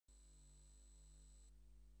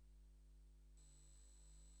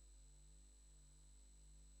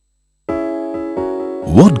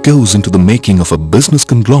What goes into the making of a business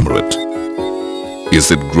conglomerate?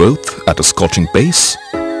 Is it growth at a scorching pace?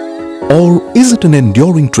 Or is it an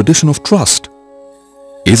enduring tradition of trust?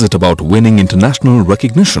 Is it about winning international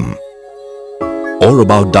recognition? Or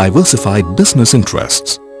about diversified business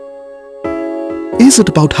interests? Is it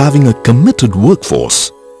about having a committed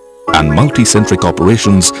workforce and multi-centric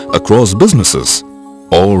operations across businesses?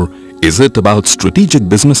 Or is it about strategic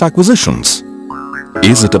business acquisitions?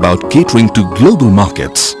 Is it about catering to global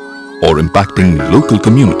markets or impacting local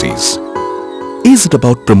communities? Is it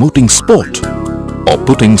about promoting sport or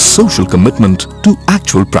putting social commitment to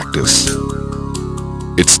actual practice?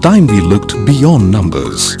 It's time we looked beyond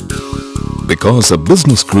numbers, because a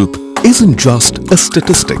business group isn't just a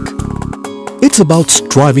statistic. It's about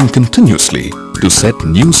striving continuously to set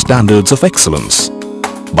new standards of excellence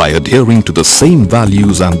by adhering to the same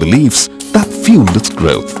values and beliefs that fueled its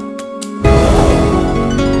growth.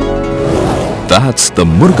 That's the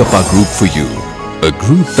Murugappa Group for you, a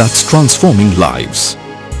group that's transforming lives.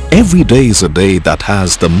 Every day is a day that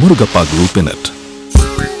has the Murugappa Group in it.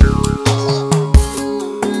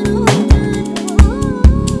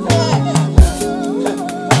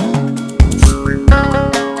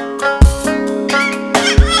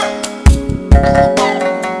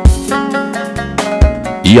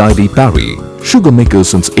 EID Parry, sugar maker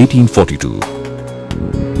since 1842.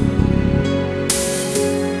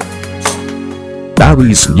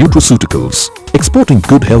 Parry's Nutraceuticals, exporting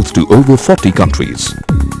good health to over 40 countries.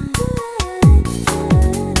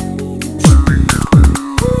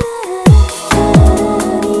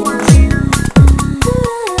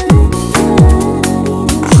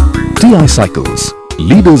 TI Cycles,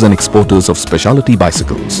 leaders and exporters of specialty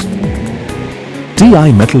bicycles.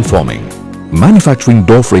 TI Metal Forming, manufacturing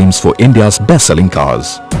door frames for India's best-selling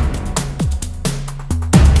cars.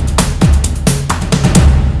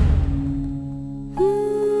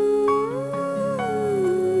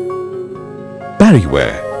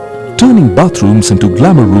 Parryware, turning bathrooms into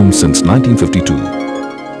glamour rooms since 1952.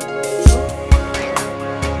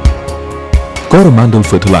 Coromandel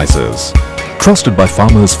Fertilizers, trusted by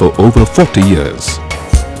farmers for over 40 years.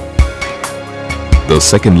 The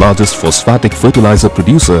second largest phosphatic fertilizer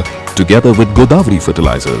producer together with Godavari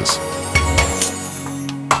Fertilizers.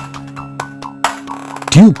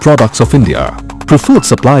 Tube Products of India, preferred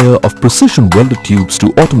supplier of precision welded tubes to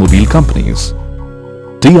automobile companies.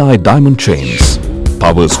 TI Diamond Chains,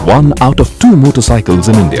 powers 1 out of 2 motorcycles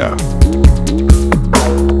in India.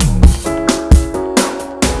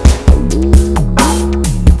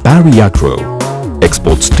 Parry Agro,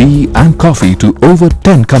 exports tea and coffee to over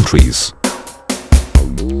 10 countries.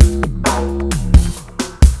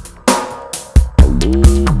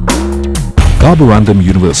 Carborundum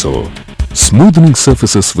Universal, smoothening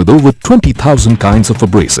surfaces with over 20,000 kinds of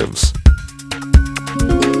abrasives.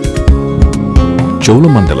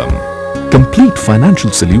 Cholamandalam, complete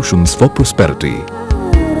financial solutions for prosperity.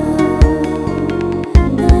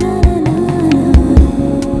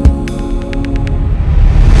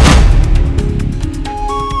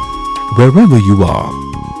 Wherever you are,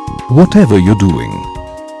 whatever you're doing,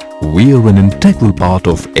 we are an integral part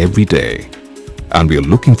of every day. And we are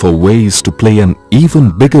looking for ways to play an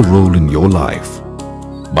even bigger role in your life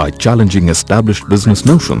by challenging established business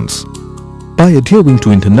notions, by adhering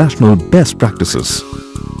to international best practices,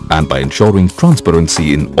 and by ensuring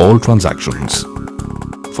transparency in all transactions.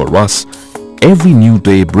 For us, every new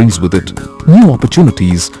day brings with it new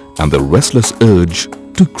opportunities and the restless urge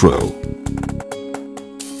to grow.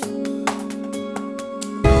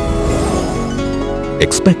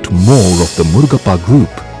 Expect more of the Murugappa Group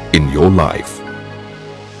in your life.